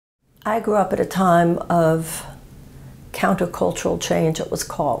I grew up at a time of countercultural change, it was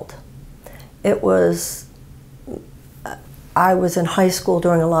called. I was in high school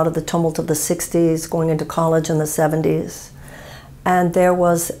during a lot of the tumult of the 60s, going into college in the 70s, and there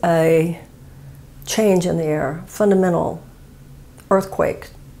was a change in the air, fundamental earthquake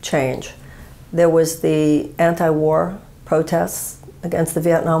change. There was the anti-war protests against the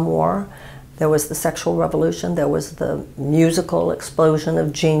Vietnam War. There was the sexual revolution. There was the musical explosion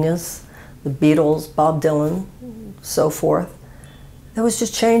of genius, the Beatles, Bob Dylan, so forth. There was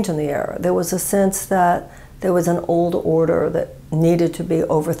just change in the air. There was a sense that there was an old order that needed to be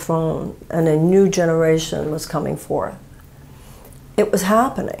overthrown and a new generation was coming forth. It was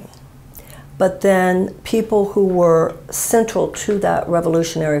happening. But then people who were central to that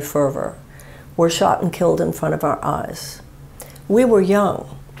revolutionary fervor were shot and killed in front of our eyes. We were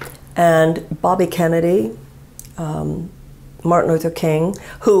young, and Bobby Kennedy, Martin Luther King,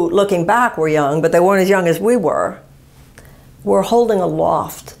 who looking back were young, but they weren't as young as we were holding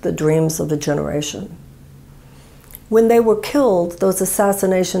aloft the dreams of a generation. When they were killed, those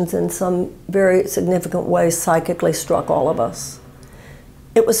assassinations in some very significant way psychically struck all of us.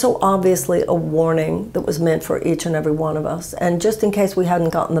 It was so obviously a warning that was meant for each and every one of us. And just in case we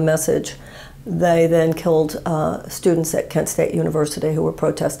hadn't gotten the message, they then killed students at Kent State University who were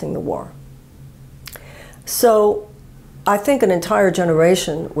protesting the war. So I think an entire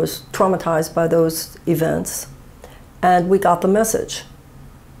generation was traumatized by those events, and we got the message.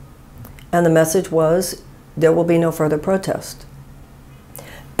 And the message was, there will be no further protest.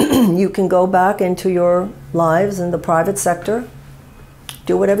 You can go back into your lives in the private sector,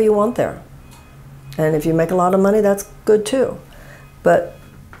 do whatever you want there. And if you make a lot of money, that's good too. But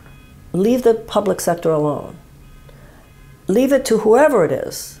leave the public sector alone. Leave it to whoever it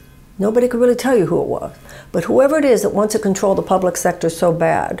is. Nobody could really tell you who it was. But whoever it is that wants to control the public sector so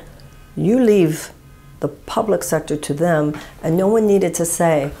bad, you leave the public sector to them, and no one needed to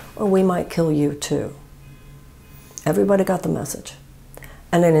say, oh, we might kill you too. Everybody got the message.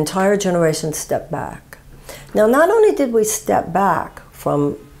 And an entire generation stepped back. Now, not only did we step back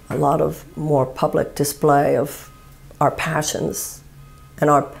from a lot of more public display of our passions and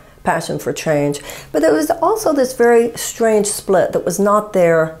our passion for change, but there was also this very strange split that was not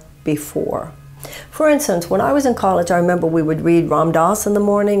there before. For instance, when I was in college, I remember we would read Ram Dass in the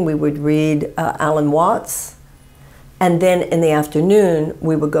morning, we would read Alan Watts, and then in the afternoon,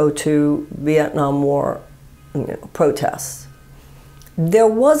 we would go to Vietnam War protests. There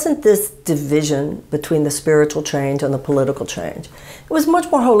wasn't this division between the spiritual change and the political change. It was much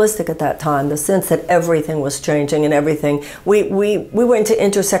more holistic at that time, the sense that everything was changing and everything. We went into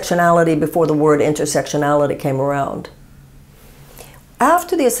intersectionality before the word intersectionality came around.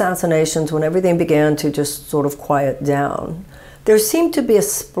 After the assassinations, when everything began to just sort of quiet down, there seemed to be a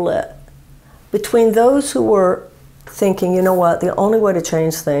split between those who were thinking, you know what, the only way to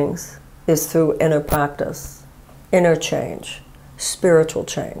change things is through inner practice, inner change, spiritual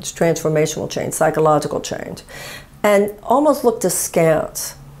change, transformational change, psychological change, and almost looked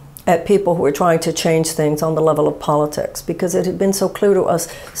askance at people who were trying to change things on the level of politics, because it had been so clear to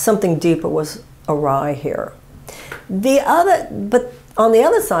us something deeper was awry here. But on the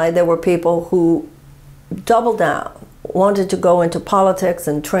other side, there were people who doubled down, wanted to go into politics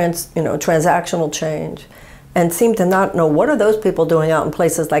and transactional change, and seemed to not know what are those people doing out in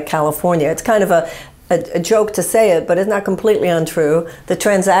places like California. It's kind of a joke to say it, but it's not completely untrue. The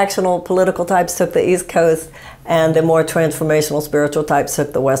transactional political types took the East Coast, and the more transformational spiritual types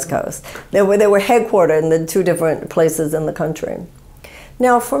took the West Coast. They were headquartered in the two different places in the country.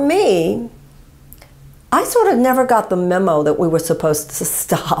 Now, for me, I sort of never got the memo that we were supposed to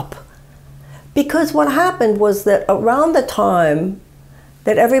stop. Because what happened was that around the time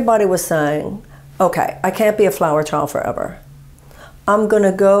that everybody was saying, okay, I can't be a flower child forever. I'm going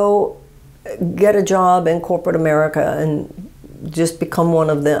to go get a job in corporate America and just become one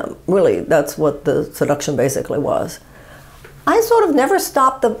of them. Really, that's what the seduction basically was. I sort of never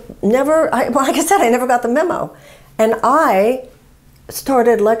stopped like I said, I never got the memo. And I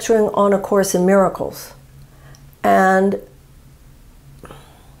started lecturing on A Course in Miracles. And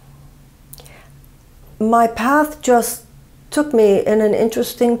my path just took me in an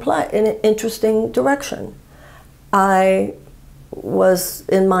interesting direction. I was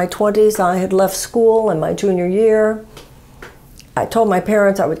in my 20s. I had left school in my junior year. I told my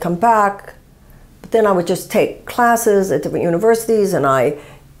parents I would come back, but then I would just take classes at different universities, and I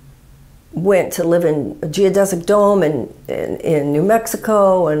went to live in a geodesic dome in New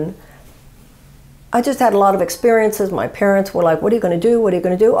Mexico, and I just had a lot of experiences. My parents were like, what are you going to do? What are you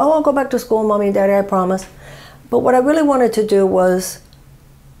going to do? Oh, I'll go back to school, Mommy and Daddy, I promise. But what I really wanted to do was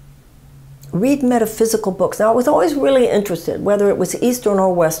read metaphysical books. Now, I was always really interested, whether it was Eastern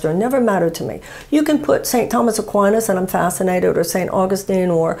or Western, never mattered to me. You can put St. Thomas Aquinas and I'm fascinated, or St. Augustine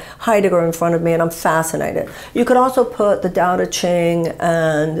or Heidegger in front of me and I'm fascinated. You could also put the Tao Te Ching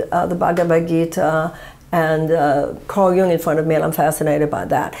and the Bhagavad Gita and Carl Jung in front of me and I'm fascinated by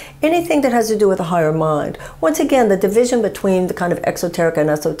that. Anything that has to do with the higher mind. Once again, the division between the kind of exoteric and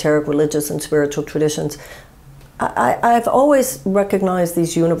esoteric religious and spiritual traditions, I've always recognized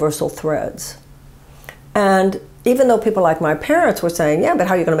these universal threads. And even though people like my parents were saying, yeah, but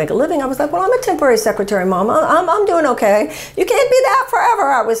how are you going to make a living? I was like, well, I'm a temporary secretary, Mom. I'm doing okay. You can't be that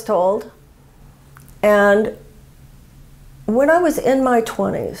forever, I was told. And when I was in my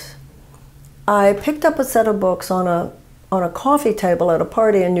 20s, I picked up a set of books on a coffee table at a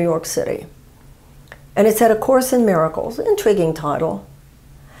party in New York City. And it said A Course in Miracles, intriguing title.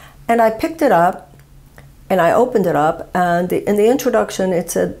 And I picked it up, and I opened it up, and in the introduction it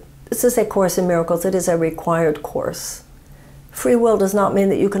said, this is a Course in Miracles, it is a required course. Free will does not mean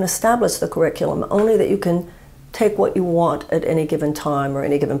that you can establish the curriculum, only that you can take what you want at any given time, or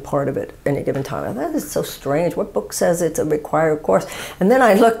any given part of it at any given time. That is so strange. What book says it's a required course? And then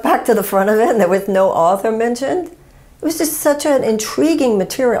I looked back to the front of it and there was no author mentioned. It was just such an intriguing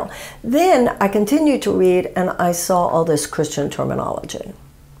material. Then I continued to read and I saw all this Christian terminology.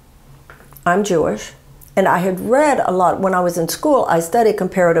 I'm Jewish. And I had read a lot, when I was in school, I studied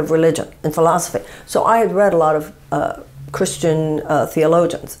comparative religion and philosophy. So I had read a lot of Christian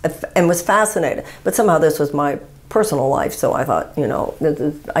theologians and was fascinated. But somehow this was my personal life, so I thought, you know,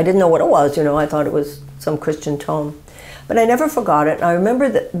 I didn't know what it was, you know, I thought it was some Christian tome. But I never forgot it. And I remember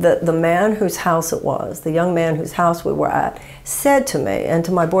that the man whose house it was, the young man whose house we were at, said to me, and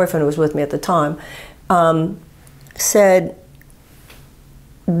to my boyfriend who was with me at the time, said,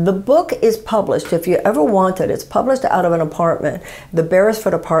 the book is published, if you ever want it, it's published out of an apartment, the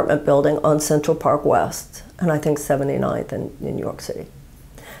Beresford apartment building on Central Park West, and I think 79th in New York City.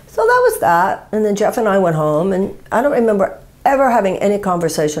 So that was that, and then Jeff and I went home, and I don't remember ever having any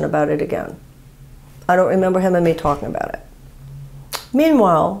conversation about it again. I don't remember him and me talking about it.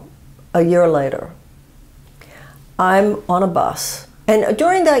 Meanwhile, a year later, I'm on a bus, and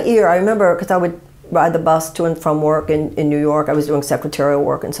during that year, I remember, because I would ride the bus to and from work in New York. I was doing secretarial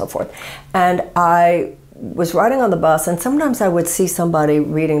work and so forth. And I was riding on the bus, and sometimes I would see somebody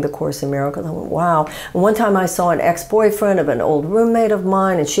reading the Course in Miracles. I went, wow. And one time I saw an ex-boyfriend of an old roommate of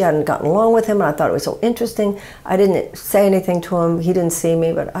mine, and she hadn't gotten along with him, and I thought it was so interesting. I didn't say anything to him. He didn't see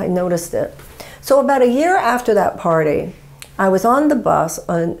me, but I noticed it. So about a year after that party, I was on the bus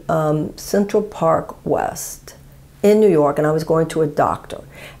on Central Park West in New York, and I was going to a doctor.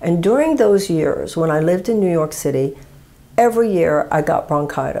 And during those years, when I lived in New York City, every year I got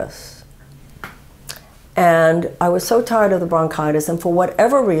bronchitis. And I was so tired of the bronchitis, and for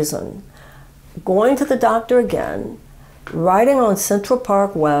whatever reason, going to the doctor again, riding on Central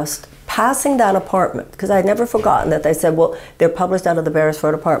Park West, passing that apartment, because I'd never forgotten that they said, well, they're published out of the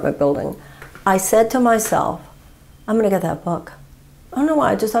Beresford apartment building. I said to myself, I'm gonna get that book. I don't know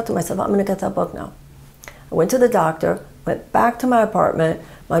why, I just thought to myself, I'm gonna get that book now. I went to the doctor, went back to my apartment,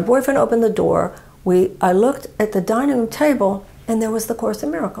 my boyfriend opened the door, I looked at the dining room table, and there was the Course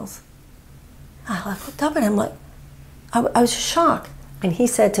in Miracles. I looked up at him like, I was shocked. And he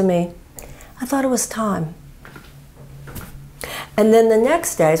said to me, I thought it was time. And then the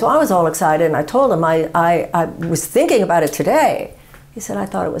next day, so I was all excited, and I told him I was thinking about it today. He said, I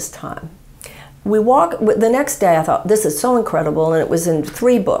thought it was time. The next day I thought, this is so incredible, and it was in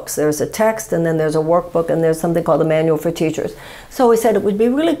 3 books. There's a text, and then there's a workbook, and there's something called the Manual for Teachers. So he said it would be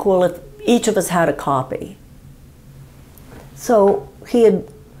really cool if each of us had a copy. So he had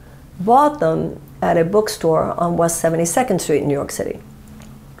bought them at a bookstore on West 72nd Street in New York City.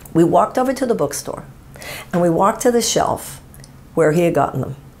 We walked over to the bookstore, and we walked to the shelf where he had gotten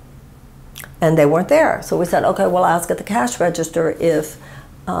them. And they weren't there. So we said, okay, we'll ask at the cash register if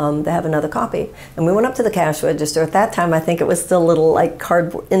they have another copy. And we went up to the cash register. At that time, I think it was still little like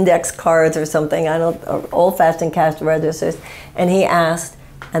index cards or something, I don't know, old-fashioned cash registers. And he asked,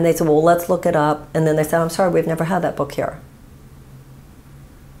 and they said, well, let's look it up. And then they said, I'm sorry, we've never had that book here.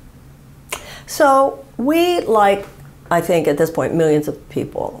 So we, like, I think at this point, millions of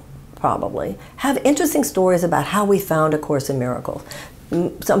people probably, have interesting stories about how we found A Course in Miracles.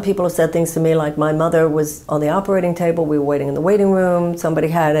 Some people have said things to me like, my mother was on the operating table, we were waiting in the waiting room, somebody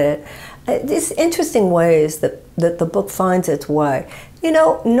had it. These interesting ways that the book finds its way. You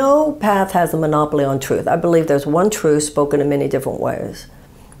know, no path has a monopoly on truth. I believe there's one truth spoken in many different ways.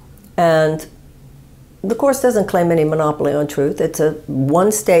 And the Course doesn't claim any monopoly on truth. It's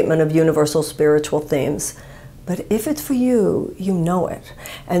one statement of universal spiritual themes. But if it's for you, you know it.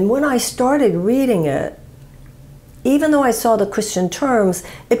 And when I started reading it, even though I saw the Christian terms,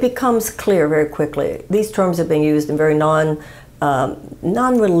 it becomes clear very quickly. These terms are being used in very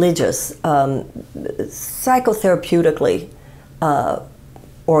non-religious, psychotherapeutically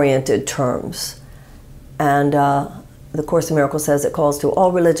oriented terms. And the Course in Miracles says it calls to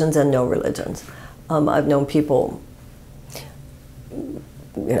all religions and no religions. I've known people,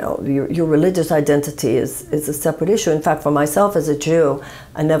 you know, your religious identity is a separate issue. In fact, for myself as a Jew,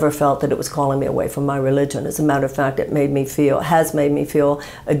 I never felt that it was calling me away from my religion. As a matter of fact, it has made me feel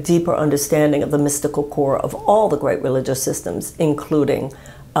a deeper understanding of the mystical core of all the great religious systems, including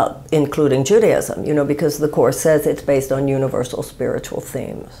Judaism, you know, because the Course says it's based on universal spiritual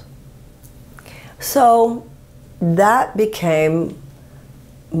themes. So that became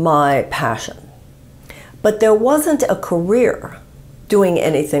my passion. But there wasn't a career doing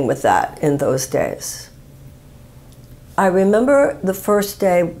anything with that in those days. I remember the first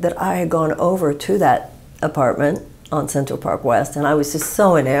day that I had gone over to that apartment on Central Park West, and I was just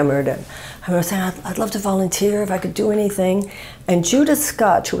so enamored, and I was saying, I'd love to volunteer if I could do anything. And Judith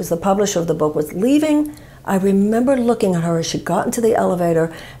Scotch, who was the publisher of the book, was leaving. I remember looking at her as she got into the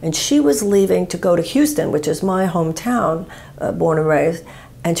elevator, and she was leaving to go to Houston, which is my hometown, born and raised,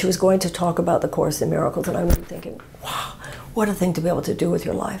 and she was going to talk about the Course in Miracles. And I remember thinking, wow, what a thing to be able to do with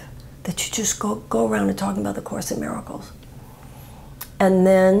your life, that you just go around and talking about the Course in Miracles. And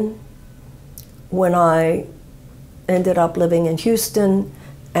then when I ended up living in Houston,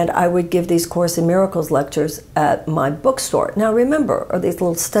 and I would give these Course in Miracles lectures at my bookstore. Now remember, or these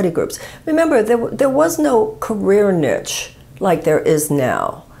little study groups, remember there was no career niche like there is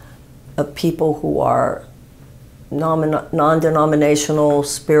now of people who are non-denominational,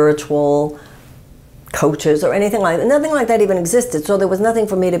 spiritual coaches or anything like that. Nothing like that even existed, so there was nothing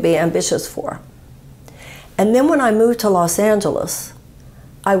for me to be ambitious for. And then when I moved to Los Angeles,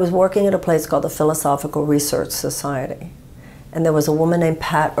 I was working at a place called the Philosophical Research Society. And there was a woman named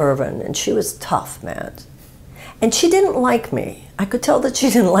Pat Irvin, and she was tough, man. And she didn't like me. I could tell that she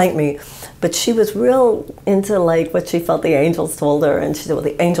didn't like me, but she was real into like what she felt the angels told her, and she said, well,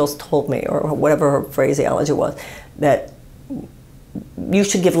 the angels told me, or whatever her phraseology was, that you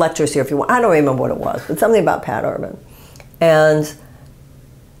should give lectures here if you want. I don't remember what it was, but something about Pat Irvin. And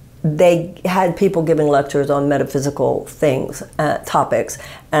they had people giving lectures on metaphysical things, topics,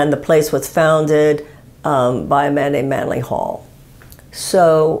 and the place was founded by a man named Manly Hall.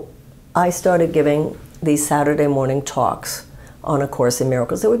 So I started giving these Saturday morning talks on A Course in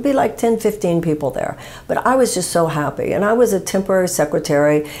Miracles. There would be like 10, 15 people there. But I was just so happy. And I was a temporary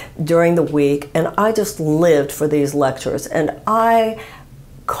secretary during the week, and I just lived for these lectures. And I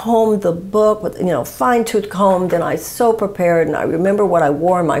combed the book with, you know, fine-tooth combed, and I so prepared, and I remember what I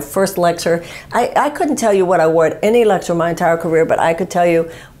wore in my first lecture. I couldn't tell you what I wore at any lecture my entire career, but I could tell you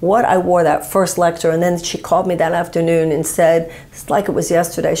what I wore that first lecture. And then she called me that afternoon and said, it's like it was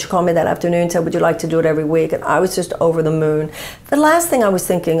yesterday, she called me that afternoon and said, would you like to do it every week? And I was just over the moon. The last thing I was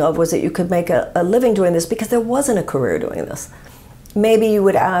thinking of was that you could make a living doing this, because there wasn't a career doing this. Maybe you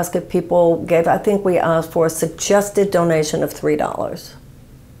would ask if people gave, I think we asked for a suggested donation of $3.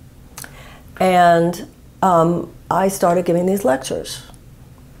 And I started giving these lectures.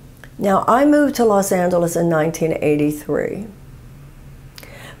 Now, I moved to Los Angeles in 1983.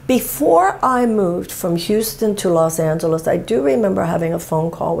 Before I moved from Houston to Los Angeles, I do remember having a phone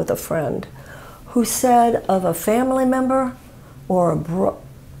call with a friend who said of a family member or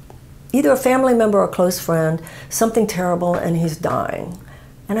either a family member or a close friend, something terrible, and he's dying.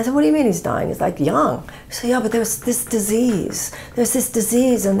 And I said, what do you mean he's dying? He's like, young. He said, yeah, but there's this disease. There's this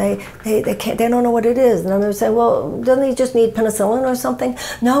disease, and they don't know what it is. And I'm saying, well, doesn't he just need penicillin or something?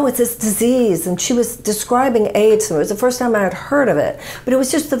 No, it's this disease. And she was describing AIDS. It was the first time I had heard of it. But it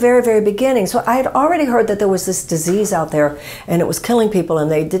was just the very, very beginning. So I had already heard that there was this disease out there, and it was killing people, and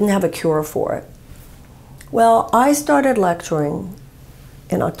they didn't have a cure for it. Well, I started lecturing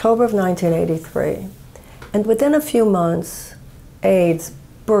in October of 1983. And within a few months, AIDS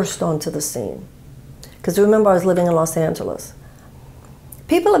burst onto the scene. Because remember, I was living in Los Angeles.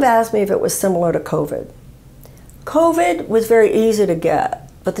 People have asked me if it was similar to COVID. COVID was very easy to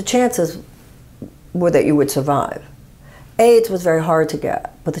get, but the chances were that you would survive. AIDS was very hard to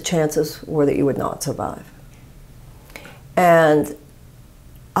get, but the chances were that you would not survive. And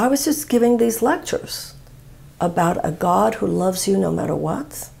I was just giving these lectures about a God who loves you no matter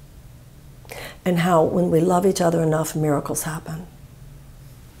what, and how when we love each other enough, miracles happen.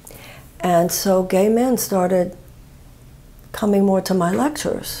 And so gay men started coming more to my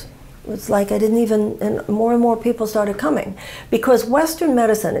lectures. It's like I didn't even, and more people started coming. Because Western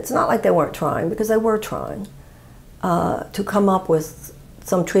medicine, it's not like they weren't trying, because they were trying. to come up with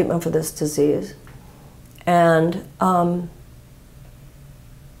some treatment for this disease. And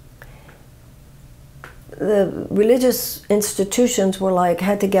the religious institutions were like,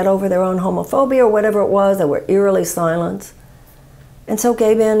 had to get over their own homophobia or whatever it was. They were eerily silent. And so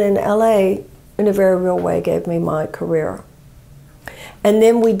Gay Men in LA, in a very real way, gave me my career. And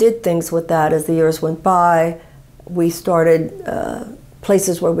then we did things with that as the years went by. We started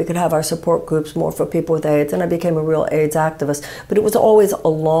places where we could have our support groups more for people with AIDS, and I became a real AIDS activist. But it was always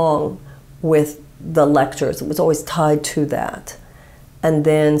along with the lectures. It was always tied to that. And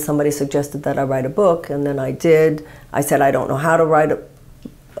then somebody suggested that I write a book, and then I did. I said, I don't know how to write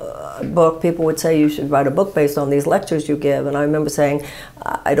a book. People would say, you should write a book based on these lectures you give. And I remember saying,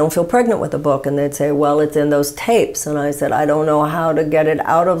 I don't feel pregnant with a book. And they'd say, well, it's in those tapes. And I said, I don't know how to get it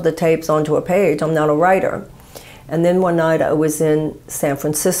out of the tapes onto a page. I'm not a writer. And then one night I was in San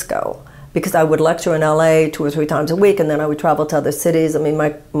Francisco, because I would lecture in LA 2 or 3 times a week, and then I would travel to other cities. I mean,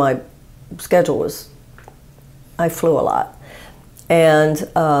 my schedule was, I flew a lot. And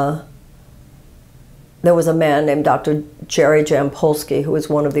there was a man named Dr. Jerry Jampolsky, who was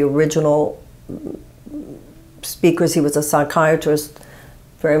one of the original speakers. He was a psychiatrist,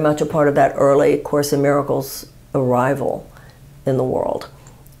 very much a part of that early Course in Miracles arrival in the world.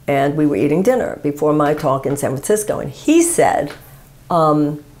 And we were eating dinner before my talk in San Francisco, and he said,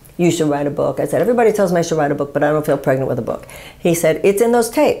 you should write a book. I said, everybody tells me I should write a book, but I don't feel pregnant with a book. He said, it's in those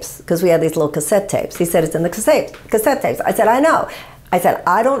tapes, because we had these little cassette tapes. He said, it's in the cassette tapes. I said, I know. I said,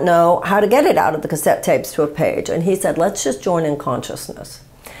 I don't know how to get it out of the cassette tapes to a page. And he said, let's just join in consciousness.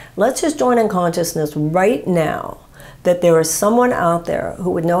 Let's just join in consciousness right now that there is someone out there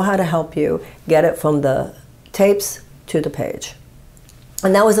who would know how to help you get it from the tapes to the page.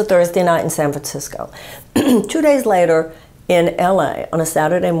 And that was a Thursday night in San Francisco. 2 days later, in LA, on a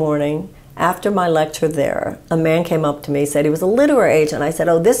Saturday morning, after my lecture there, a man came up to me, said he was a literary agent. I said,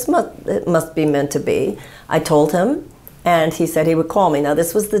 oh, this must be meant to be. I told him, and he said he would call me. Now,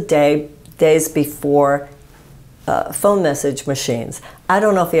 this was the days before phone message machines. I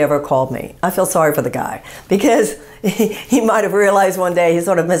don't know if he ever called me. I feel sorry for the guy, because he might have realized one day he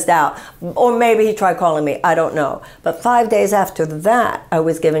sort of missed out. Or maybe he tried calling me, I don't know. But 5 days after that, I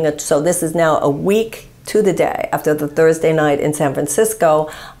was giving so this is now a week to the day after the Thursday night in San Francisco,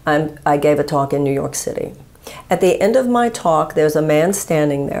 I gave a talk in New York City. At the end of my talk, there's a man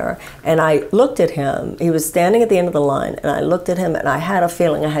standing there, and I looked at him. He was standing at the end of the line, and I looked at him, and I had a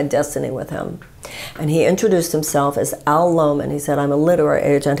feeling I had destiny with him. And he introduced himself as Al Lohman. He said, I'm a literary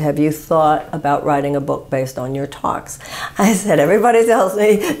agent. Have you thought about writing a book based on your talks? I said, everybody tells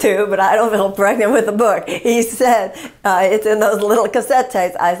me to, but I don't feel pregnant with a book. He said, it's in those little cassette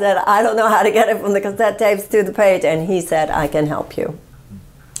tapes. I said, I don't know how to get it from the cassette tapes to the page. And he said, I can help you.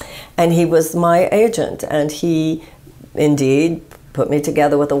 And he was my agent, and he indeed put me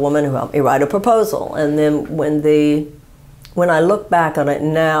together with a woman who helped me write a proposal. And then when I look back on it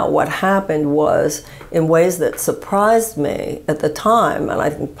now, what happened was, in ways that surprised me at the time, and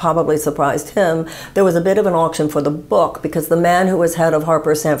I think probably surprised him, there was a bit of an auction for the book, because the man who was head of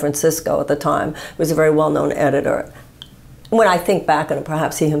Harper's San Francisco at the time was a very well-known editor. When I think back on it,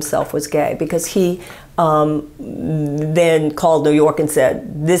 perhaps he himself was gay, because he then called New York and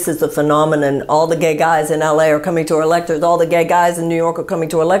said, this is the phenomenon. All the gay guys in LA are coming to our lectures. All the gay guys in New York are coming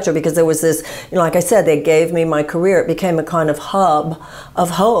to our lecture, because there was this, like I said, they gave me my career. It became a kind of hub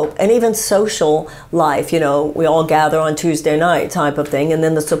of hope and even social life. We all gather on Tuesday night type of thing. And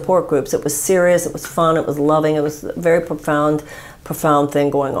then the support groups. It was serious. It was fun. It was loving. It was a very profound thing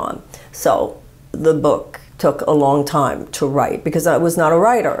going on. So the book took a long time to write, because I was not a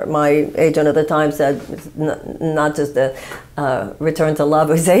writer. My agent at the time said, not just a return to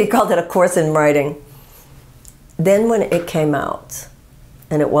love, he called it a course in writing. Then when it came out,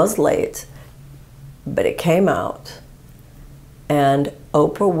 and it was late, but it came out, and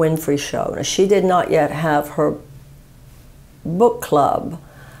Oprah Winfrey Show, now she did not yet have her book club,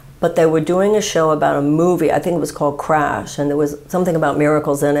 but they were doing a show about a movie, I think it was called Crash, and there was something about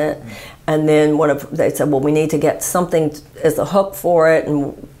miracles in it. And then they said, well, we need to get something as a hook for it.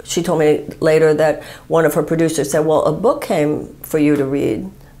 And she told me later that one of her producers said, well, a book came for you to read,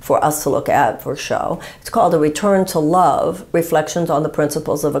 for us to look at for a show. It's called A Return to Love, Reflections on the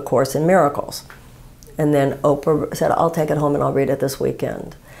Principles of A Course in Miracles. And then Oprah said, I'll take it home and I'll read it this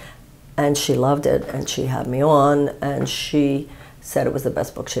weekend. And she loved it, and she had me on, and she said it was the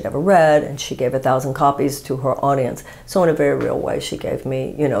best book she'd ever read, and she gave 1,000 copies to her audience. So in a very real way, she gave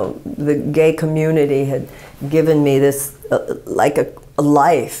me, the gay community had given me this, like a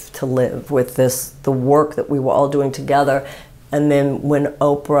life to live with the work that we were all doing together. And then when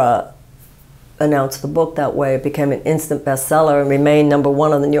Oprah announced the book that way. It became an instant bestseller and remained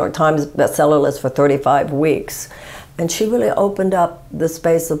 #1 on the New York Times bestseller list for 35 weeks. And she really opened up the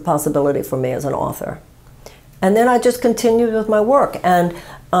space of possibility for me as an author. And then I just continued with my work and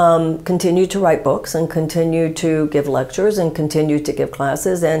continued to write books and continued to give lectures and continued to give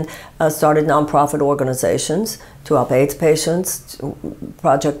classes and started nonprofit organizations to help AIDS patients,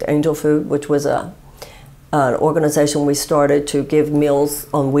 Project Angel Food, which was an organization we started to give meals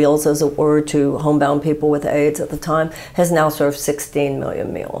on wheels, as it were, to homebound people with AIDS at the time, has now served 16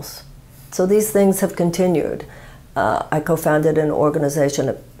 million meals. So these things have continued. I co-founded an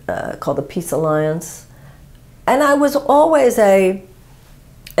organization called the Peace Alliance. And I was always an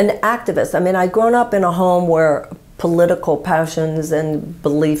activist. I mean, I'd grown up in a home where political passions and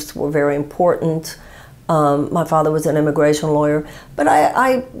beliefs were very important. My father was an immigration lawyer. But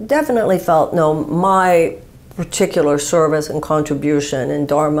I definitely felt, no, my particular service and contribution in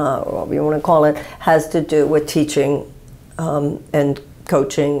Dharma, or whatever you want to call it, has to do with teaching and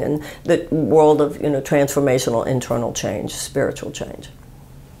coaching and the world of, transformational internal change, spiritual change.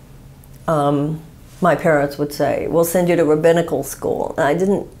 My parents would say, we'll send you to rabbinical school. And I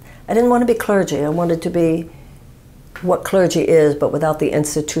didn't want to be clergy. I wanted to be what clergy is, but without the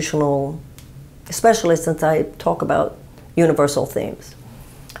institutional, especially since I talk about universal themes.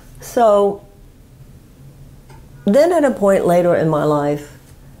 So then at a point later in my life,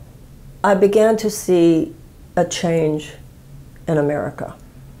 I began to see a change in America.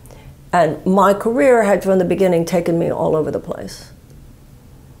 And my career had from the beginning taken me all over the place.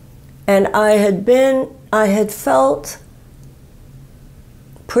 And I had felt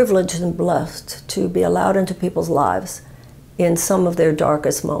privileged and blessed to be allowed into people's lives in some of their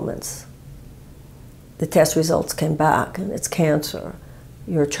darkest moments. The test results came back and it's cancer.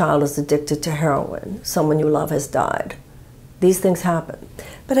 Your child is addicted to heroin. Someone you love has died. These things happen.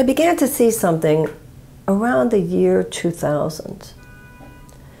 But I began to see something around the year 2000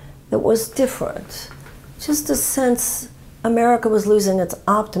 that was different. Just a sense America was losing its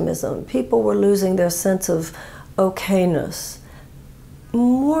optimism. People were losing their sense of okayness.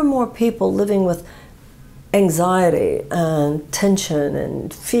 More and more people living with anxiety and tension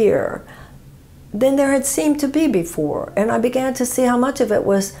and fear than there had seemed to be before. And I began to see how much of it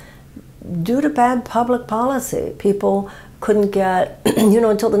was due to bad public policy. People couldn't get,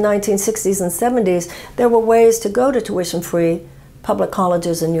 until the 1960s and 70s, there were ways to go to tuition-free public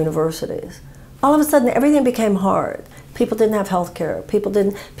colleges and universities. All of a sudden, everything became hard. People didn't have health care.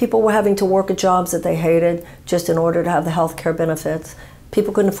 People were having to work at jobs that they hated just in order to have the health care benefits.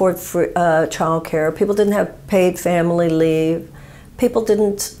 People couldn't afford child care. People didn't have paid family leave. People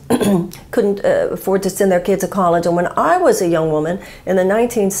couldn't afford to send their kids to college. And when I was a young woman in the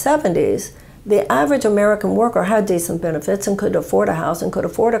 1970s, the average American worker had decent benefits and could afford a house and could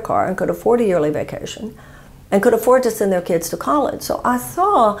afford a car and could afford a yearly vacation and could afford to send their kids to college. So I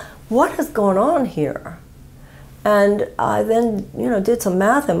saw, what has gone on here? And I then, did some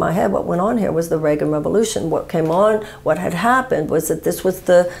math in my head. What went on here was the Reagan Revolution. What came on, what had happened was that this was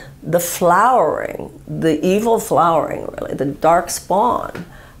the flowering, the evil flowering, really, the dark spawn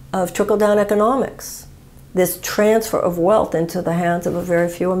of trickle-down economics, this transfer of wealth into the hands of a very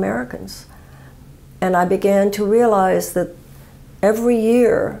few Americans. And I began to realize that every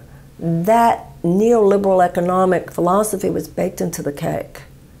year, that neoliberal economic philosophy was baked into the cake.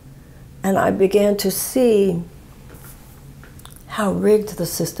 And I began to see how rigged the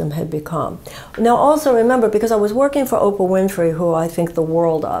system had become. Now also remember, because I was working for Oprah Winfrey, who I think the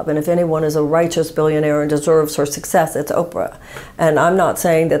world of, and if anyone is a righteous billionaire and deserves her success, it's Oprah. And I'm not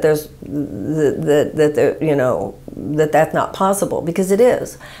saying that that's not possible, because it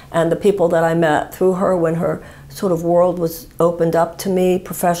is. And the people that I met through her, when her sort of world was opened up to me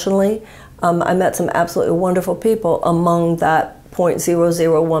professionally, I met some absolutely wonderful people among that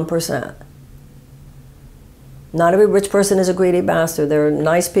 0.001%. Not every rich person is a greedy bastard. There are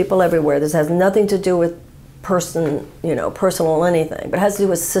nice people everywhere. This has nothing to do with personal anything, but it has to do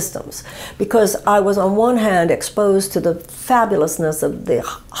with systems. Because I was on one hand exposed to the fabulousness of the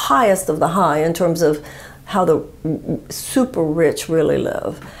highest of the high in terms of how the super rich really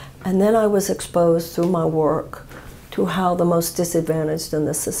live. And then I was exposed through my work to how the most disadvantaged in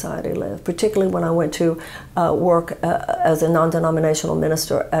this society live, particularly when I went to work as a non-denominational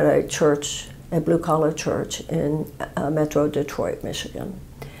minister at a church, a blue-collar church in Metro Detroit, Michigan.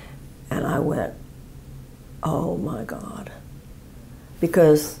 And I went, oh my God.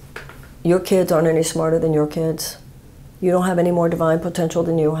 Because your kids aren't any smarter than your kids. You don't have any more divine potential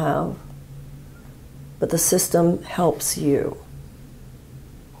than you have. But the system helps you.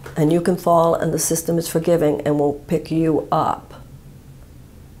 And you can fall and the system is forgiving and will pick you up.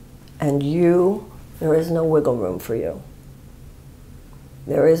 And there is no wiggle room for you.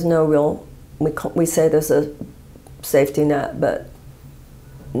 There is no real, we say there's a safety net, but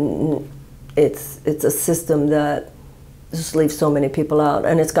it's a system that just leaves so many people out,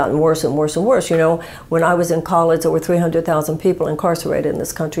 and it's gotten worse and worse and worse. You know, when I was in college, there were 300,000 people incarcerated in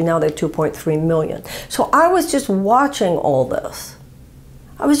this country. Now they're 2.3 million. So I was just watching all this.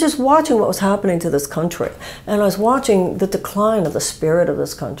 I was just watching what was happening to this country, and I was watching the decline of the spirit of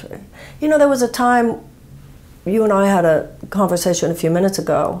this country. You know, there was a time, you and I had a conversation a few minutes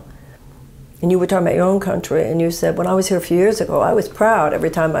ago, and you were talking about your own country, and you said, when I was here a few years ago, I was proud every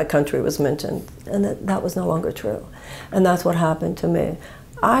time my country was mentioned, and that was no longer true. And that's what happened to me.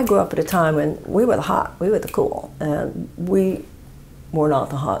 I grew up at a time when we were the hot, we were the cool, and we were not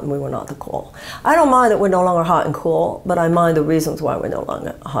the hot and we were not the cool. I don't mind that we're no longer hot and cool, but I mind the reasons why we're no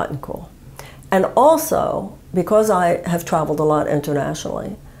longer hot and cool. And also, because I have traveled a lot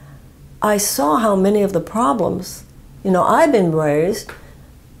internationally, I saw how many of the problems, you know, I've been raised,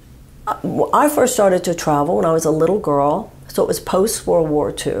 I first started to travel when I was a little girl, so it was post-World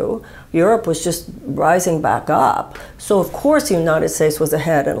War II. Europe was just rising back up. So of course the United States was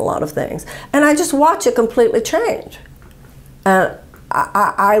ahead in a lot of things. And I just watched it completely change. And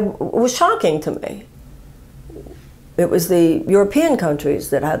it was shocking to me. It was the European countries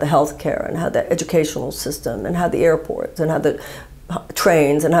that had the health care and had the educational system and had the airports and had the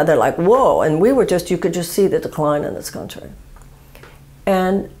trains and had that, like, whoa. And we were just, you could just see the decline in this country.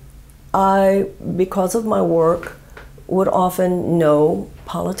 And I, because of my work, would often know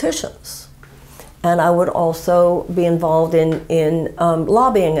politicians. And I would also be involved in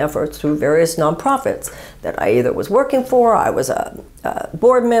lobbying efforts through various nonprofits that I either was working for, I was a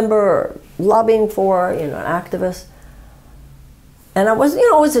board member, or lobbying for, you know, an activist. And I was, you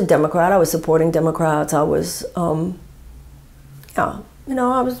know, I was a Democrat. I was supporting Democrats. I was, yeah, you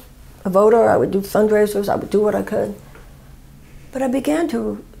know, I was a voter. I would do fundraisers. I would do what I could. But I began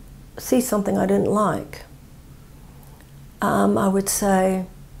to see something I didn't like. I would say,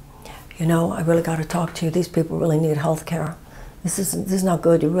 you know, I really got to talk to you. These people really need health care. This is not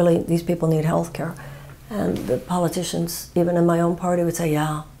good. These people need health care. And the politicians, even in my own party, would say,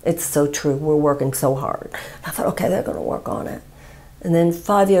 yeah, it's so true. We're working so hard. I thought, okay, they're going to work on it. And then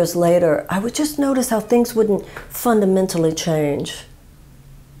 5 years later, I would just notice how things wouldn't fundamentally change.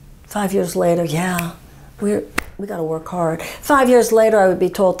 5 years later, yeah, we got to work hard. 5 years later, I would be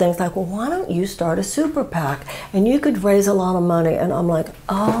told things like, well, why don't you start a super PAC? And you could raise a lot of money. And I'm like,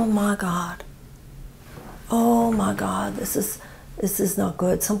 oh my God. Oh my God, this is not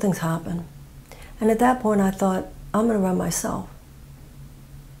good. Something's happened. And at that point, I thought, I'm going to run myself.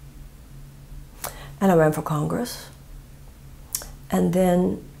 And I ran for Congress. And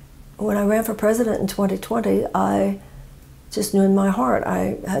then when I ran for president in 2020, I just knew in my heart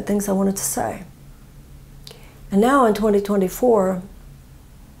I had things I wanted to say. And now in 2024,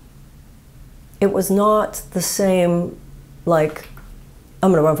 it was not the same, like,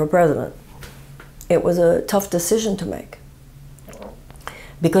 I'm going to run for president. It was a tough decision to make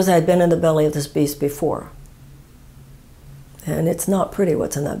because I had been in the belly of this beast before. And it's not pretty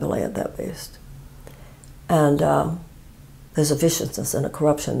what's in that belly of that beast. And there's a viciousness and a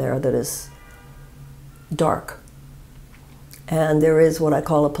corruption there that is dark. And there is what I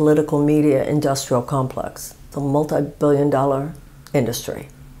call a political media industrial complex. It's a multi-billion-dollar industry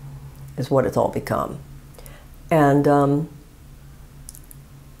is what it's all become. And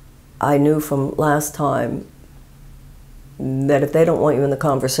I knew from last time that if they don't want you in the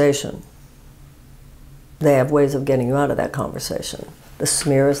conversation, they have ways of getting you out of that conversation. The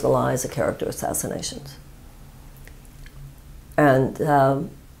smears, the lies, the character assassinations. And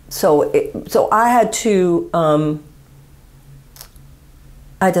so I had to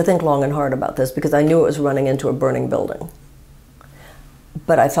think long and hard about this because I knew it was running into a burning building.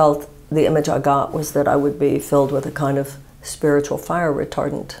 But I felt the image I got was that I would be filled with a kind of spiritual fire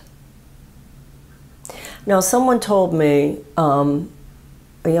retardant. Now, someone told me, a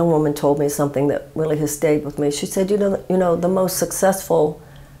young woman told me something that really has stayed with me. She said, you know, the most successful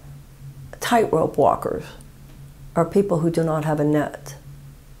tightrope walkers are people who do not have a net.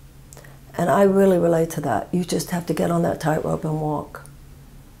 And I really relate to that. You just have to get on that tightrope and walk.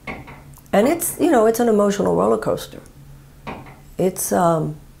 And it's, you know, it's an emotional roller coaster. It's,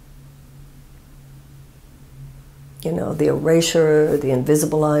 you know, the erasure, the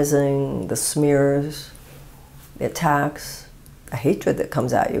invisibilizing, the smears, the attacks, the hatred that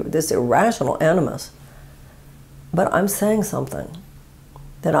comes at you, this irrational animus. But I'm saying something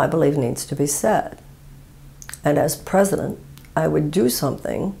that I believe needs to be said. And as president, I would do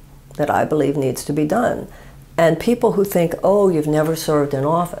something that I believe needs to be done. And people who think, oh, you've never served in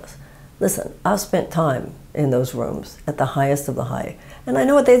office, Listen, I've spent time in those rooms at the highest of the high. And I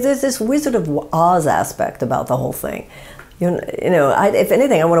know there's this Wizard of Oz aspect about the whole thing. If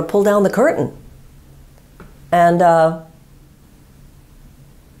anything, I want to pull down the curtain. And the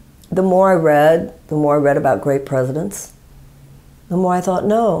more I read about great presidents, the more I thought,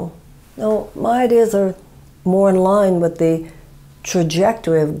 no, my ideas are more in line with the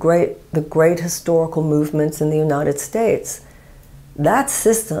trajectory of the great historical movements in the United States. That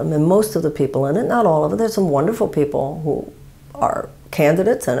system, and most of the people in it, not all of it, there's some wonderful people who are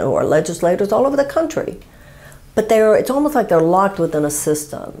candidates and who are legislators all over the country. But it's almost like they're locked within a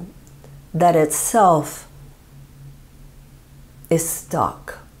system that itself is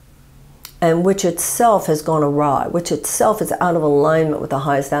stuck, and which itself has gone awry, which itself is out of alignment with the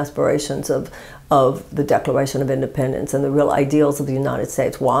highest aspirations of the Declaration of Independence and the real ideals of the United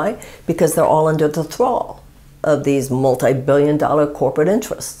States. Why? Because they're all under the thrall of these multi-billion-dollar corporate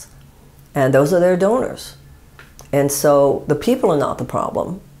interests. And those are their donors. And so the people are not the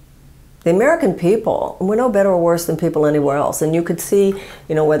problem. The American people, we're no better or worse than people anywhere else. And you could see,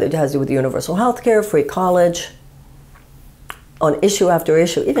 whether it has to do with universal health care, free college, on issue after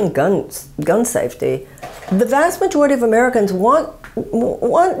issue, even gun safety, the vast majority of Americans want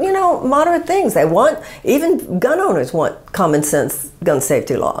moderate things. They want, even gun owners want common sense gun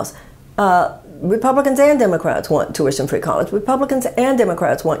safety laws. Republicans and Democrats want tuition-free college. Republicans and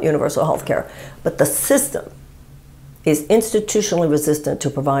Democrats want universal health care. But the system is institutionally resistant to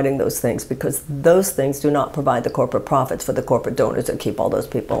providing those things, because those things do not provide the corporate profits for the corporate donors that keep all those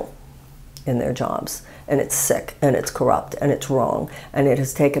people in their jobs. And it's sick, and it's corrupt, and it's wrong, and it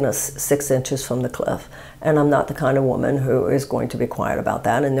has taken us 6 inches from the cliff. And I'm not the kind of woman who is going to be quiet about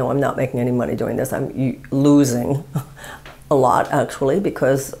that. And no, I'm not making any money doing this. I'm losing a lot, actually,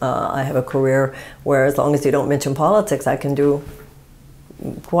 because I have a career where, as long as you don't mention politics, I can do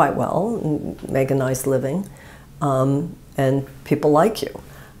quite well and make a nice living, and people like you.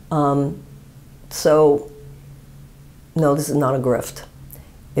 So, no, this is not a grift.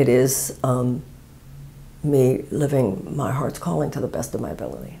 It is me living my heart's calling to the best of my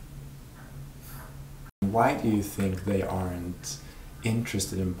ability. Why do you think they aren't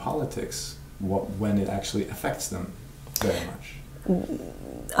interested in politics when it actually affects them very much?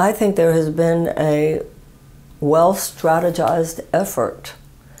 I think there has been a well-strategized effort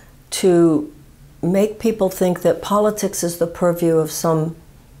to make people think that politics is the purview of some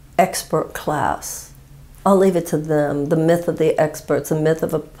expert class. I'll leave it to them, the myth of the experts, the myth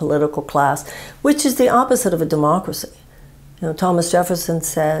of a political class, which is the opposite of a democracy. Thomas Jefferson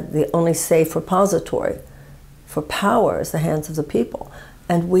said the only safe repository for power is the hands of the people,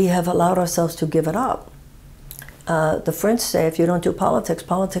 and we have allowed ourselves to give it up. The French say, if you don't do politics,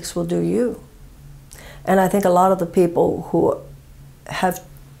 politics will do you. And I think a lot of the people who have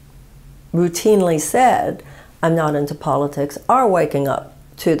routinely said, I'm not into politics, are waking up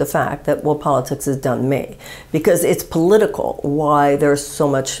to the fact that, well, politics has done me. Because it's political why there's so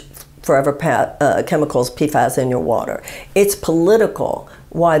much forever chemicals, PFAS, in your water. It's political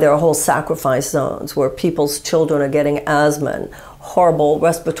why there are whole sacrifice zones where people's children are getting asthma and horrible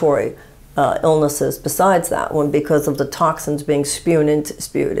respiratory illnesses besides that one because of the toxins being spewed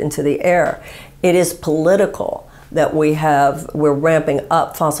into the air. It is political that we're ramping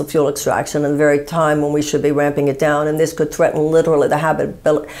up fossil fuel extraction at the very time when we should be ramping it down, and this could threaten literally the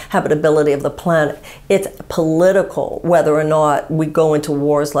habitability of the planet. It's political whether or not we go into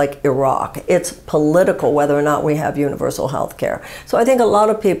wars like Iraq. It's political whether or not we have universal health care. So I think a lot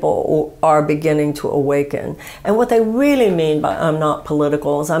of people are beginning to awaken. And what they really mean by I'm not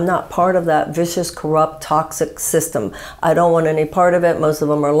political is I'm not part of that vicious, corrupt, toxic system. I don't want any part of it. Most of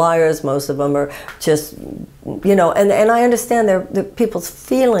them are liars. Most of them are just, and I understand the people's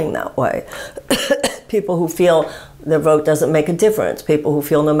feeling that way. People who feel their vote doesn't make a difference. People who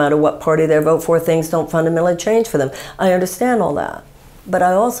feel no matter what party they vote for, things don't fundamentally change for them. I understand all that. But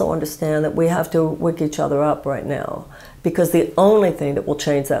I also understand that we have to wake each other up right now, because the only thing that will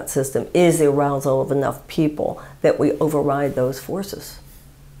change that system is the arousal of enough people that we override those forces.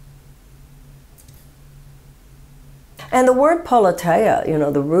 And the word politeia,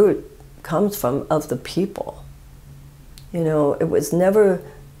 the root comes from of the people. It was never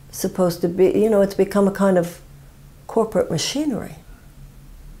supposed to be, it's become a kind of corporate machinery.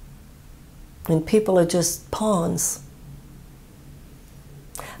 And people are just pawns.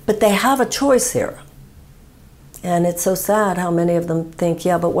 But they have a choice here. And it's so sad how many of them think,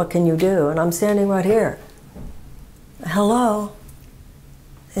 yeah, but what can you do? And I'm standing right here. Hello.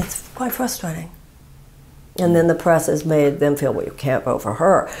 It's quite frustrating. And then the press has made them feel, well, you can't vote for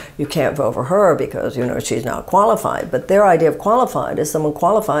her. You can't vote for her because, you know, she's not qualified. But their idea of qualified is someone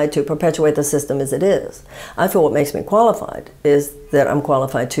qualified to perpetuate the system as it is. I feel what makes me qualified is that I'm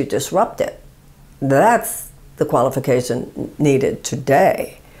qualified to disrupt it. That's the qualification needed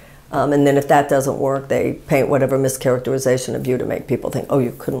today. And then if that doesn't work, they paint whatever mischaracterization of you to make people think, oh,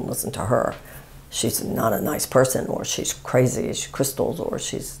 you couldn't listen to her. She's not a nice person, or she's crazy, she's crystals, or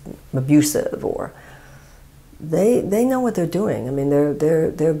she's abusive, or... They know what they're doing. I mean,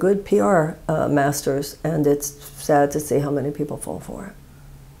 they're good PR masters, and it's sad to see how many people fall for it.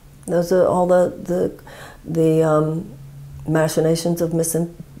 Those are all the machinations of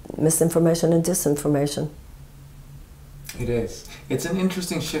misinformation and disinformation. It is. It's an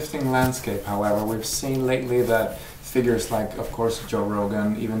interesting shifting landscape, however. We've seen lately that figures like, of course, Joe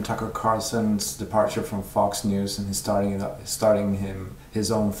Rogan, even Tucker Carlson's departure from Fox News and starting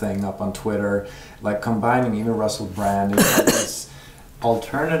his own thing up on Twitter, like combining even Russell Brand and these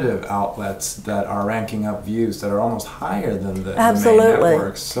alternative outlets that are ranking up views that are almost higher than the main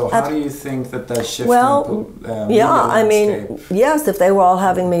networks. So how do you think that shifting yeah, I mean, yes, if they were all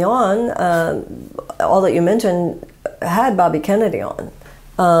having me on, all that you mentioned had Bobby Kennedy on.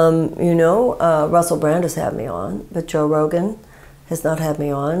 You know, Russell Brand has had me on, but Joe Rogan has not had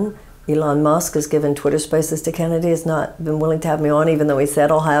me on. Elon Musk has given Twitter Spaces to Kennedy, has not been willing to have me on, even though he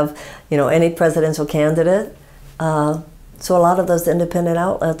said I'll have, you know, any presidential candidate. So a lot of those independent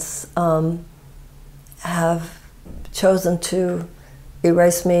outlets have chosen to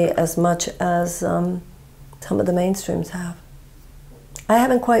erase me as much as some of the mainstreams have. I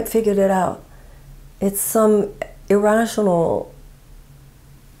haven't quite figured it out. It's some irrational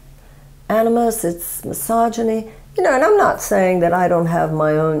animus, it's misogyny. You know, and I'm not saying that I don't have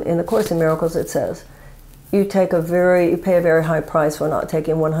my own. In the Course in Miracles it says, you pay a very high price for not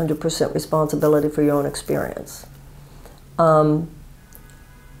taking 100% responsibility for your own experience. And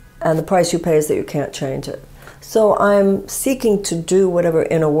the price you pay is that you can't change it. So I'm seeking to do whatever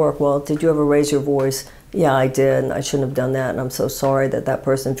inner work. Well, did you ever raise your voice? Yeah, I did, and I shouldn't have done that, and I'm so sorry that that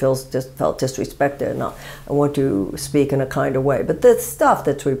person felt disrespected, and I want to speak in a kinder way. But the stuff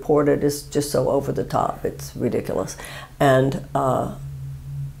that's reported is just so over the top, it's ridiculous. And I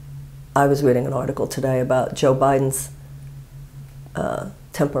was reading an article today about Joe Biden's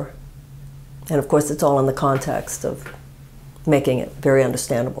temper. And of course, it's all in the context of making it very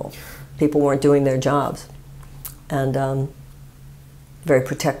understandable. People weren't doing their jobs. And very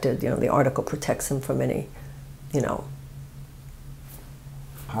protected, you know, the article protects him from any, you know.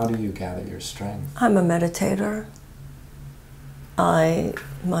 How do you gather your strength? I'm a meditator.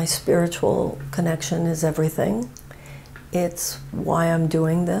 My spiritual connection is everything. It's why I'm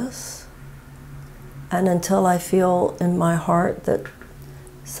doing this. And until I feel in my heart that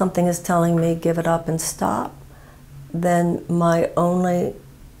something is telling me give it up and stop, then my only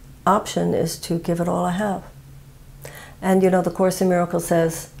option is to give it all I have. And you know, the Course in Miracles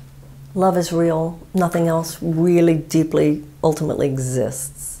says, love is real, nothing else really deeply, ultimately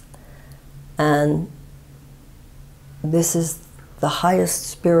exists. And this is the highest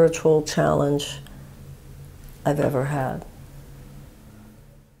spiritual challenge I've ever had.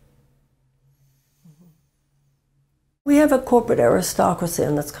 We have a corporate aristocracy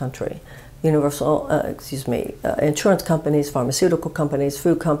in this country. Insurance companies, pharmaceutical companies,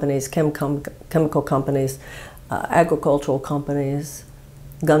 food companies, chemical companies, agricultural companies,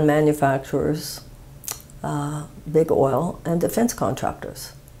 gun manufacturers, big oil, and defense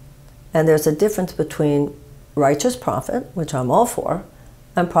contractors. And there's a difference between righteous profit, which I'm all for,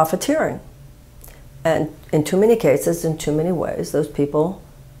 and profiteering. And in too many cases, in too many ways, those people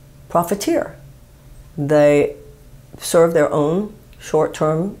profiteer. They serve their own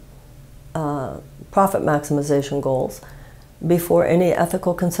short-term profit maximization goals before any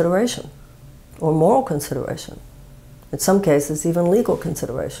ethical consideration or moral consideration, in some cases even legal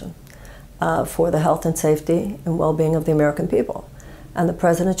consideration, for the health and safety and well-being of the American people. And the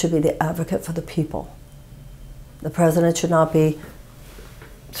president should be the advocate for the people. The president should not be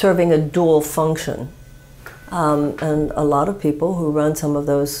serving a dual function. And a lot of people who run some of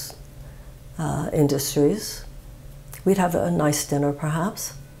those industries, we'd have a nice dinner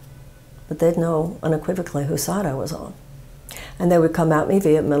perhaps, but they'd know unequivocally whose side I was on. And they would come at me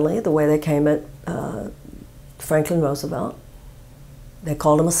vehemently the way they came at Franklin Roosevelt. They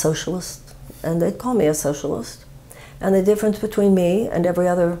called him a socialist, and they'd call me a socialist. And the difference between me and every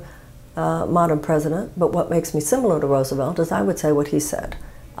other modern president, but what makes me similar to Roosevelt, is I would say what he said.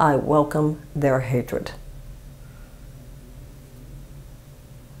 I welcome their hatred.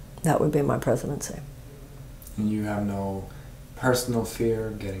 That would be my presidency. And you have no personal fear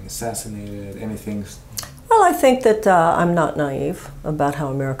of getting assassinated, anything? I think that I'm not naive about how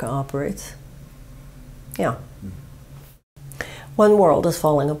America operates. Yeah. One world is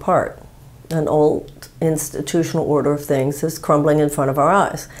falling apart. An old institutional order of things is crumbling in front of our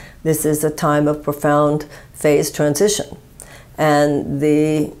eyes. This is a time of profound phase transition. And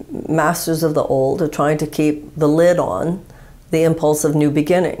the masters of the old are trying to keep the lid on the impulse of new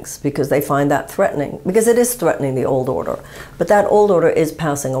beginnings because they find that threatening, because it is threatening the old order. But that old order is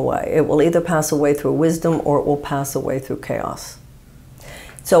passing away. It will either pass away through wisdom or it will pass away through chaos.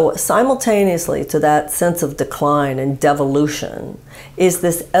 So simultaneously to that sense of decline and devolution is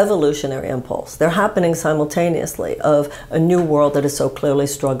this evolutionary impulse. They're happening simultaneously of a new world that is so clearly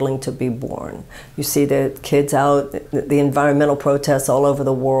struggling to be born. You see the kids out, the environmental protests all over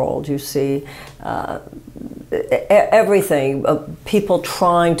the world. You see everything, people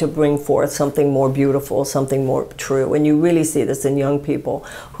trying to bring forth something more beautiful, something more true. And you really see this in young people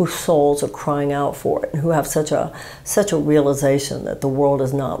whose souls are crying out for it and who have such a realization that the world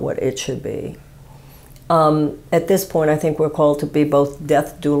is not what it should be. At this point, I think we're called to be both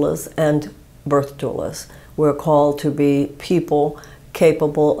death doulas and birth doulas. We're called to be people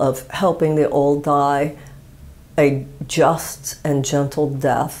capable of helping the old die a just and gentle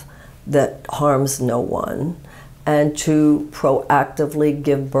death that harms no one, and to proactively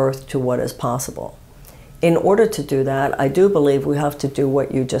give birth to what is possible. In order to do that, I do believe we have to do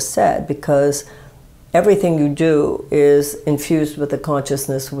what you just said, because everything you do is infused with the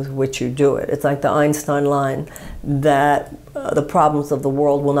consciousness with which you do it. It's like the Einstein line that the problems of the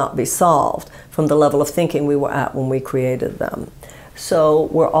world will not be solved from the level of thinking we were at when we created them. So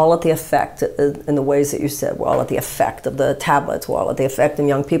we're all at the effect, in the ways that you said, we're all at the effect of the tablets, we're all at the effect in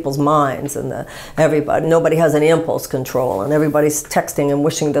young people's minds, and nobody has any impulse control, and everybody's texting and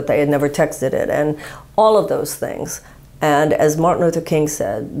wishing that they had never texted it, and all of those things. And as Martin Luther King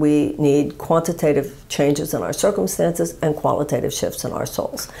said, we need quantitative changes in our circumstances and qualitative shifts in our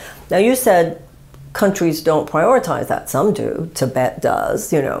souls. Now you said countries don't prioritize that. Some do. Tibet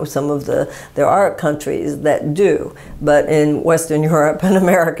does. You know, there are countries that do, but in Western Europe and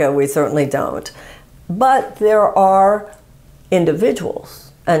America, we certainly don't. But there are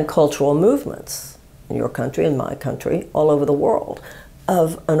individuals and cultural movements in your country and my country, all over the world,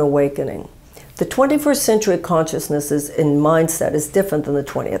 of an awakening. The 21st century consciousness and mindset is different than the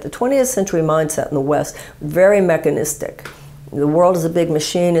 20th. The 20th century mindset in the West, very mechanistic. The world is a big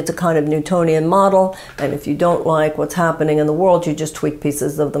machine, it's a kind of Newtonian model, and if you don't like what's happening in the world, you just tweak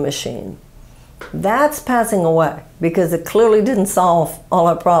pieces of the machine. That's passing away because it clearly didn't solve all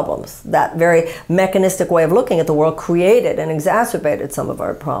our problems. That very mechanistic way of looking at the world created and exacerbated some of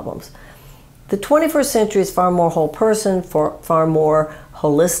our problems. The 21st century is far more whole person, far more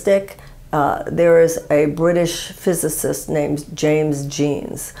holistic. There is a British physicist named James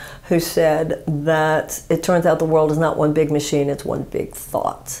Jeans who said that it turns out the world is not one big machine, it's one big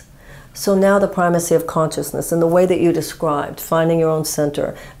thought. So now the primacy of consciousness and the way that you described, finding your own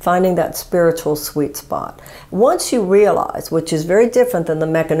center, finding that spiritual sweet spot. Once you realize, which is very different than the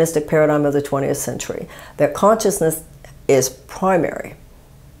mechanistic paradigm of the 20th century, that consciousness is primary,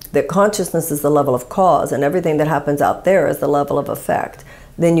 that consciousness is the level of cause and everything that happens out there is the level of effect,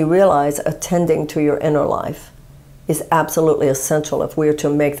 then you realize attending to your inner life is absolutely essential if we are to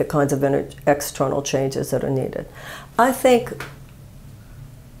make the kinds of external changes that are needed. I think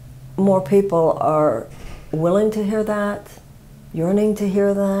more people are willing to hear that, yearning to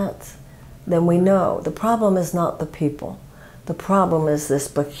hear that, than we know. The problem is not the people. The problem is this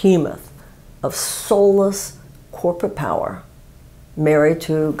behemoth of soulless corporate power married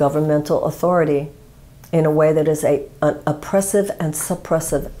to governmental authority in a way that is an oppressive and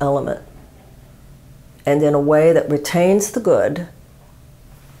suppressive element, and in a way that retains the good.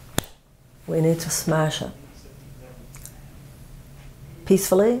 We need to smash it.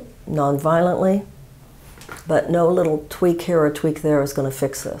 Peacefully, non-violently, but no little tweak here or tweak there is going to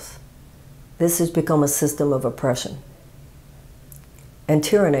fix this. This has become a system of oppression and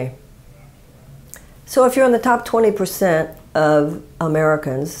tyranny. So if you're in the top 20% of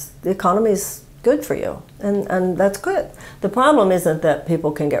Americans, the economy's good for you, and that's good. The problem isn't that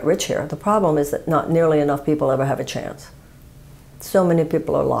people can get rich here. The problem is that not nearly enough people ever have a chance. So many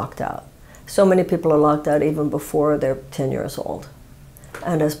people are locked out. So many people are locked out even before they're 10 years old.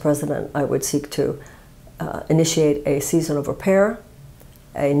 And as president, I would seek to initiate a season of repair,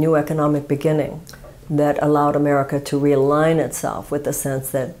 a new economic beginning that allowed America to realign itself with the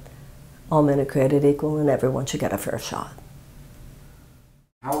sense that all men are created equal and everyone should get a fair shot.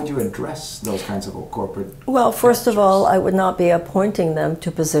 How would you address those kinds of corporate Well, first gestures? of all, I would not be appointing them to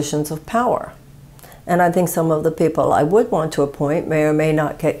positions of power. And I think some of the people I would want to appoint may or may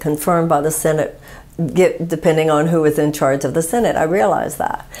not get confirmed by the Senate depending on who is in charge of the Senate. I realize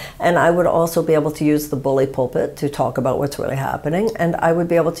that. And I would also be able to use the bully pulpit to talk about what's really happening, and I would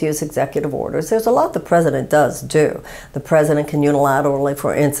be able to use executive orders. There's a lot the president does do. The president can unilaterally,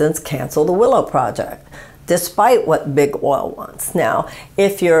 for instance, cancel the Willow Project, despite what big oil wants. Now,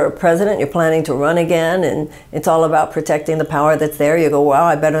 if you're president, you're planning to run again, and it's all about protecting the power that's there, you go, well,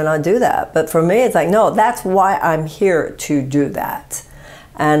 I better not do that. But for me, it's like, no, that's why I'm here to do that.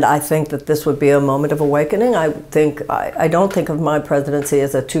 And I think that this would be a moment of awakening. I don't think of my presidency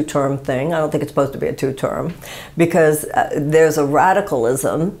as a two-term thing. I don't think it's supposed to be a two-term, because there's a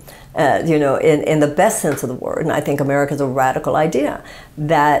radicalism, you know, in the best sense of the word, and I think America is a radical idea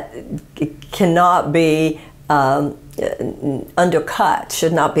that cannot be undercut,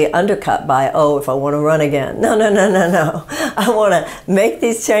 should not be undercut by, oh, if I want to run again. No, no, no, no, no. I want to make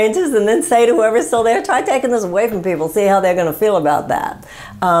these changes and then say to whoever's still there, try taking this away from people, see how they're going to feel about that.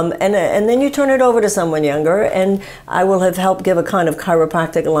 And then you turn it over to someone younger, and I will have helped give a kind of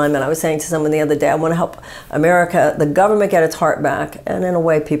chiropractic alignment. I was saying to someone the other day, I want to help America, the government, get its heart back, and in a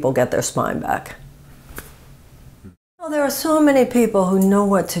way people get their spine back. Well, there are so many people who know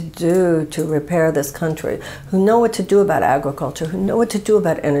what to do to repair this country, who know what to do about agriculture, who know what to do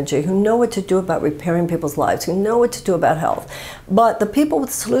about energy, who know what to do about repairing people's lives, who know what to do about health. But the people with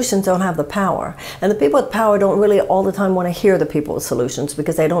solutions don't have the power. And the people with power don't really all the time want to hear the people with solutions,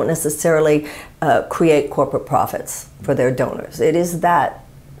 because they don't necessarily create corporate profits for their donors. It is that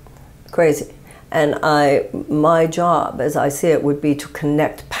crazy. And my job, as I see it, would be to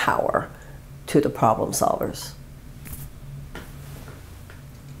connect power to the problem solvers.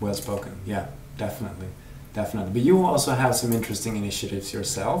 Well spoken. Yeah, definitely. Definitely. But you also have some interesting initiatives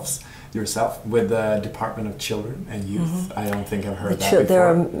yourself with the Department of Children and Youth. Mm-hmm. I don't think I've heard that before. There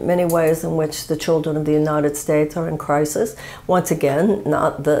are many ways in which the children of the United States are in crisis. Once again,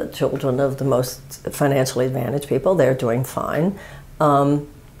 not the children of the most financially advantaged people. They're doing fine.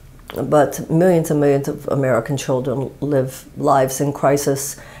 But millions and millions of American children live lives in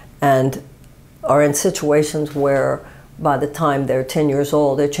crisis and are in situations where by the time they're 10 years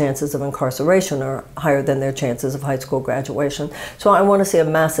old, their chances of incarceration are higher than their chances of high school graduation. So I want to see a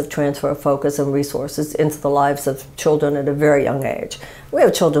massive transfer of focus and resources into the lives of children at a very young age. We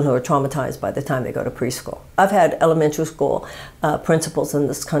have children who are traumatized by the time they go to preschool. I've had elementary school principals in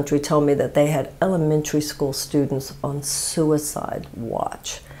this country tell me that they had elementary school students on suicide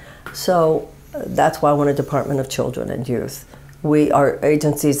watch. So that's why I want a Department of Children and Youth. Our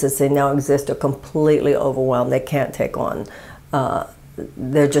agencies, as they now exist, are completely overwhelmed. They can't take on,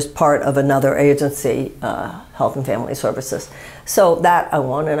 they're just part of another agency, Health and Family Services. So that I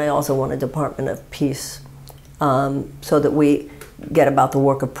want, and I also want a Department of Peace, so that we get about the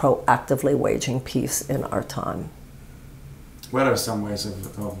work of proactively waging peace in our time. What are some ways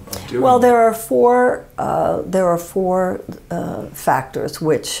of doing Well, there are four factors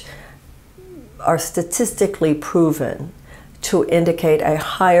which are statistically proven to indicate a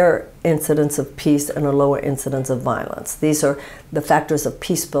higher incidence of peace and a lower incidence of violence. These are the factors of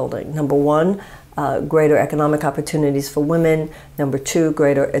peace building. Number one, greater economic opportunities for women. Number two,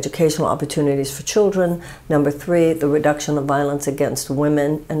 greater educational opportunities for children. Number three, the reduction of violence against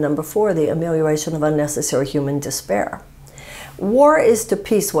women. And number four, the amelioration of unnecessary human despair. War is to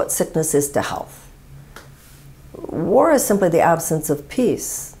peace what sickness is to health. War is simply the absence of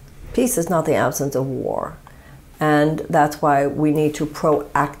peace. Peace is not the absence of war. And that's why we need to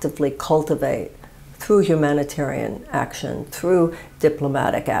proactively cultivate, through humanitarian action, through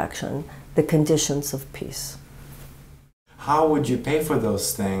diplomatic action, the conditions of peace. How would you pay for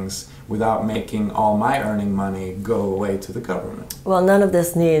those things without making all my earning money go away to the government? Well, none of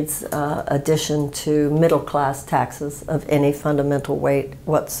this needs addition to middle-class taxes of any fundamental weight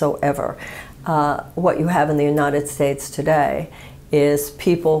whatsoever. What you have in the United States today is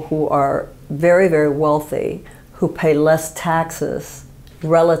people who are very, very wealthy, who pay less taxes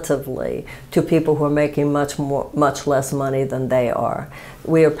relatively to people who are making much less money than they are.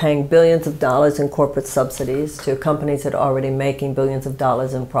 We are paying billions of dollars in corporate subsidies to companies that are already making billions of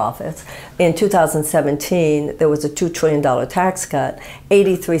dollars in profits. In 2017, there was a $2 trillion tax cut.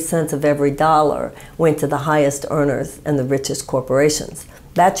 83 cents of every dollar went to the highest earners and the richest corporations.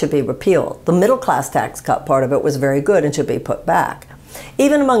 That should be repealed. The middle class tax cut part of it was very good and should be put back.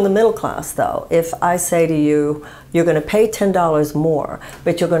 Even among the middle class, though, if I say to you, you're going to pay $10 more,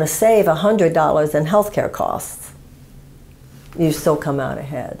 but you're going to save $100 in healthcare costs, you still come out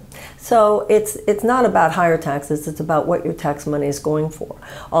ahead. So it's not about higher taxes, it's about what your tax money is going for.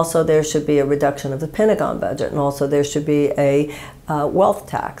 Also, there should be a reduction of the Pentagon budget, and also there should be a wealth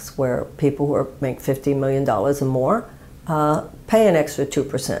tax where people who make $50 million or more pay an extra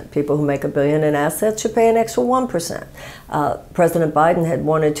 2%. People who make $1 billion in assets should pay an extra 1%. President Biden had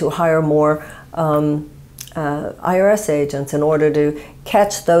wanted to hire more IRS agents in order to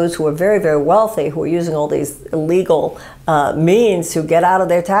catch those who are very, very wealthy, who are using all these illegal means to get out of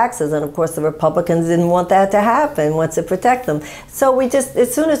their taxes. And of course, the Republicans didn't want that to happen, wanted to protect them. So we just,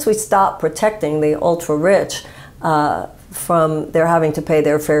 as soon as we stop protecting the ultra rich from their having to pay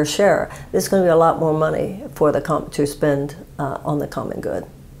their fair share, there's going to be a lot more money for the to spend on the common good.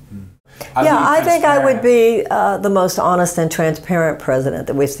 Yeah, I think I would be the most honest and transparent president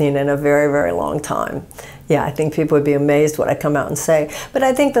that we've seen in a very, very long time. Yeah, I think people would be amazed what I come out and say. But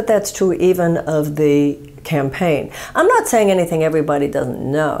I think that that's true even of the campaign. I'm not saying anything everybody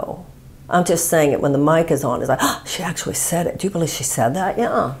doesn't know. I'm just saying it when the mic is on. It's like, oh, she actually said it. Do you believe she said that?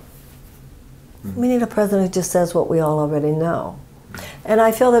 Yeah. We need a president who just says what we all already know. And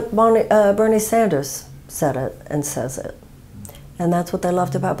I feel that Bernie Sanders said it and says it. And that's what they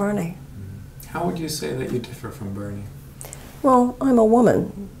loved about Bernie. How would you say that you differ from Bernie? Well, I'm a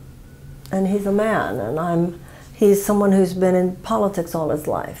woman, and he's a man, and he's someone who's been in politics all his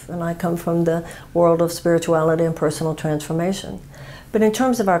life, and I come from the world of spirituality and personal transformation. But in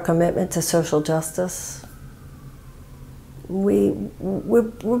terms of our commitment to social justice, we're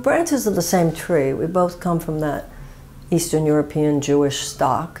branches of the same tree. We both come from that Eastern European Jewish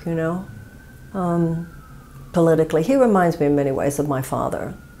stock, you know. Politically, he reminds me in many ways of my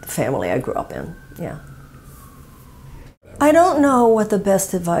father, the family I grew up in, yeah. I don't know what the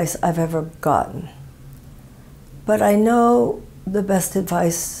best advice I've ever gotten, but I know the best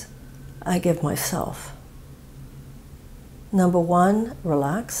advice I give myself. Number one,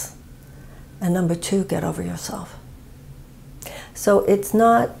 relax, and number two, get over yourself. So it's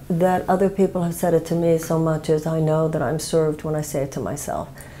not that other people have said it to me so much as I know that I'm served when I say it to myself.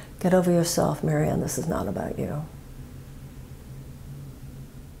 Get over yourself, Marianne, this is not about you.